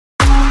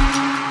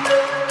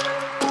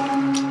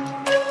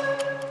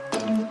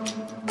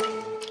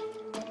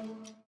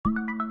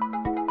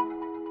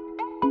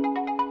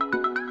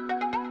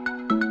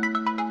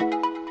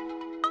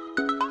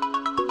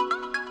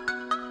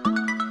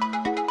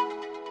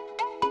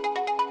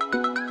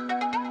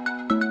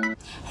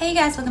Hey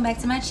guys, welcome back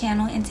to my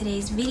channel. In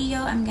today's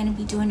video I'm going to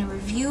be doing a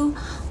review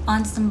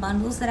on some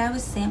bundles that I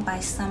was sent by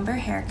Sunber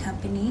hair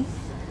company.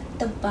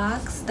 The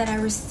box that I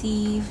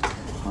received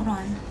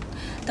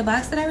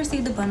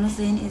the bundles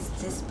in is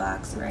this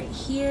box right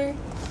here,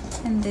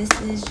 and this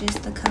is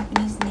just the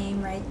company's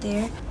name right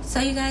there. So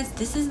you guys,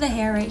 this is the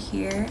hair right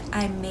here.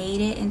 I made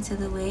it into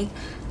the wig.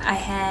 I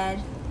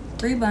had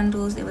 3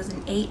 bundles. It was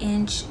an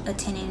 8-inch, a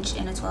 10-inch,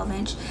 and a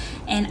 12-inch,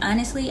 and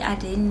honestly I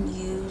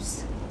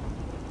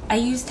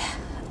used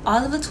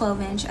all of the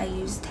 12-inch, I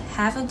used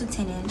half of the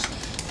 10-inch,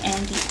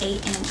 and the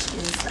 8-inch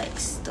is like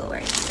still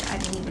right here. I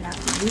didn't even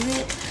have to use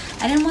it.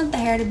 I didn't want the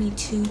hair to be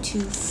too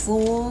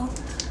full,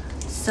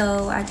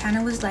 so I kind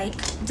of was like,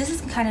 this is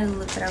kind of the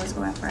look that I was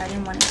going for. I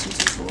didn't want it too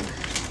full,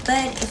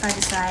 but if I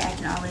decide, I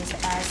can always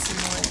add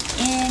some more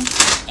in.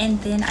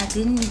 And then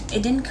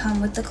it didn't come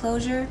with the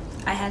closure.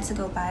 I had to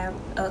go buy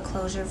a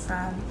closure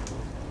from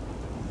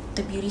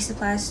the beauty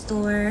supply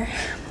store,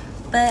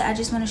 but I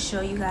just want to show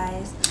you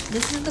guys.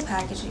 This is the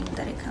packaging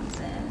that it comes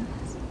in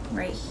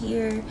right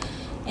here,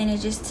 and it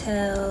just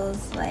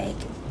tells like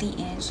the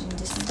inch, and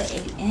this is the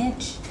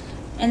 8-inch.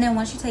 And then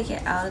once you take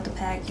it out of the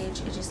package,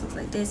 it just looks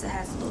like this. It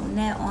has a little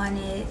net on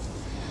it.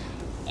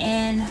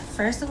 And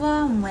first of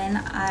all, when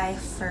I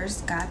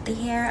first got the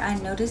hair, I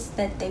noticed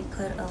that they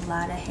put a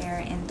lot of hair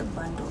in the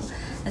bundle.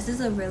 This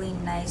is a really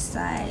nice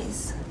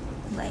size,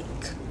 like,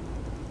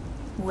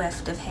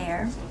 weft of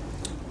hair,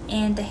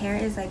 and the hair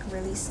is like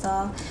really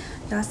soft.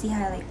 Y'all see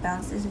how it like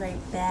bounces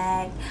right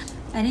back.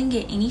 I didn't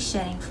get any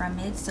shedding from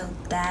it, so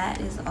that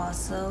is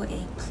also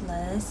a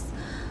plus.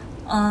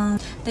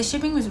 The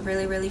shipping was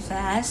really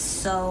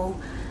fast, so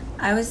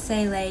I would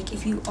say, like,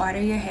 if you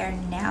order your hair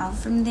now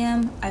from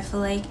them, I feel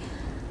like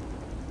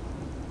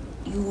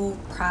you will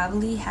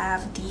probably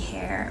have the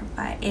hair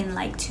in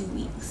like 2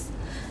 weeks.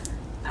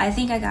 I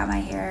think I got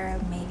my hair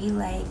maybe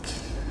like,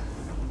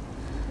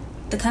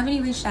 the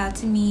company reached out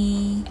to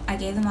me, I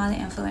gave them all the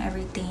info and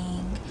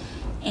everything,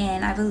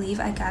 and I believe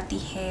I got the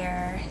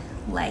hair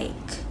like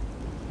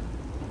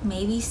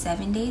maybe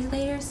 7 days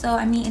later. So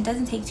I mean, it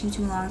doesn't take too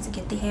long to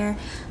get the hair,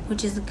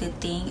 which is a good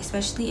thing,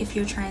 especially if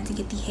you're trying to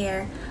get the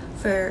hair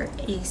for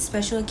a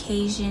special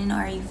occasion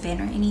or event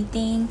or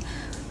anything.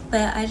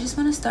 But I just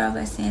want to start off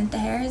by saying the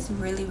hair is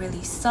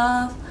really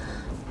soft,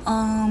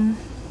 and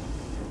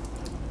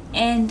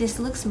this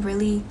looks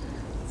really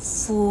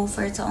full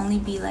for it to only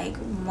be like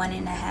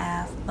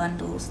 1.5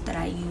 bundles that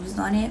I used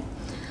on it.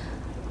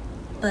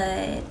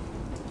 But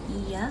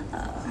yeah,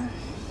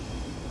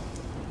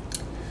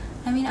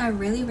 I mean, I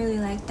really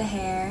like the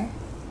hair.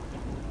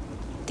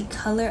 The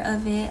color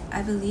of it,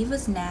 I believe,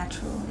 was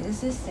natural.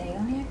 Does this say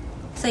on here?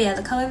 So yeah,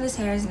 the color of this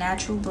hair is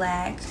natural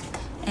black,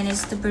 and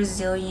it's the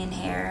Brazilian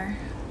hair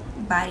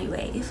body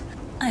wave.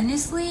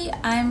 Honestly,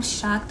 I'm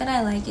shocked that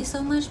I like it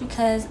so much,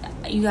 because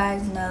you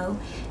guys know,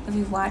 if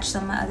you've watched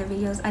some of my other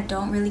videos, I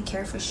don't really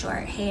care for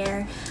short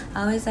hair.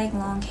 I always like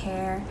long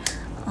hair.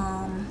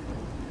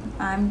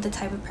 I'm the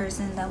type of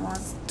person that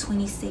wants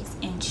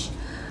 26-inch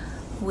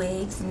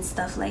wigs and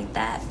stuff like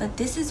that, but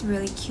this is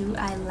really cute.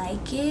 I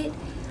like it.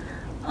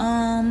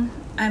 I'm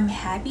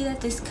happy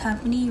that this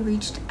company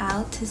reached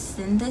out to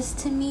send this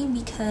to me,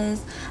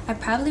 because I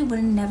probably would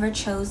have never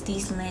chose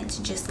these lengths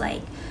just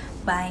like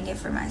buying it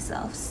for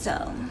myself.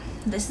 So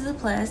this is a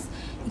plus.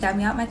 It got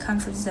me out my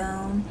comfort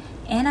zone,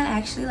 and I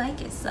actually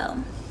like it,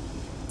 so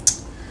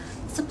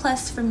it's a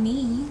plus for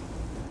me.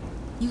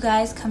 You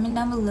guys, comment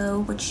down below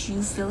what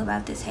you feel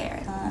about this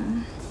hair.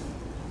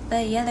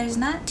 But yeah, there's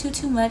not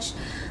too much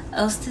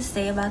else to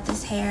say about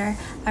this hair.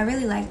 I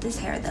really like this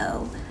hair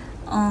though.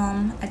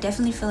 I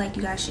definitely feel like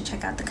you guys should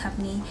check out the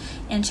company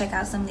and check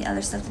out some of the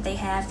other stuff that they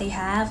have. They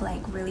have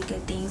like really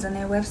good things on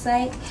their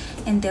website,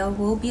 and there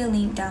will be a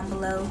link down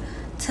below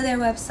to their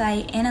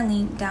website and a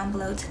link down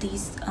below to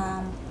these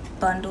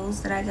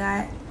bundles that I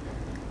got.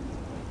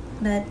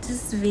 But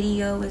this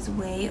video is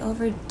way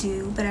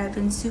overdue, but I've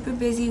been super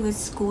busy with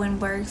school and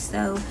work,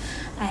 so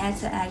I had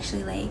to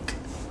actually like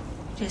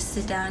just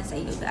sit down and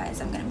say, you guys,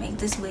 I'm gonna make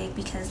this wig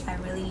because I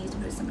really need to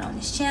put something on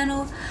this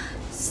channel.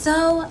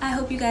 So I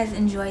hope you guys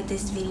enjoyed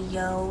this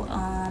video.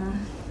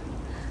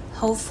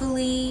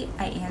 Hopefully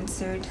I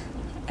answered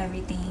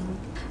everything,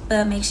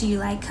 but make sure you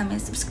like,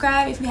 comment,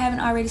 subscribe if you haven't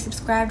already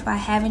subscribed. Why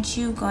haven't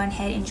you? Go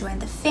ahead and join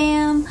the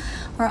fam.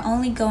 We're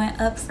only going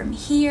up from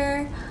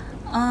here.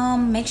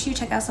 Make sure you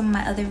check out some of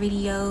my other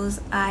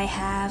videos. I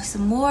have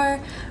some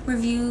more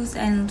reviews,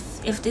 and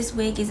if this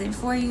wig isn't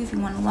for you, if you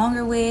want a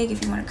longer wig,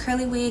 if you want a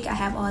curly wig, I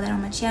have all that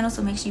on my channel,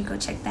 so make sure you go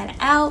check that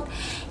out.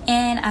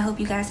 And I hope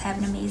you guys have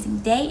an amazing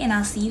day, and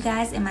I'll see you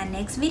guys in my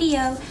next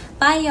video.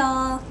 Bye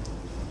y'all.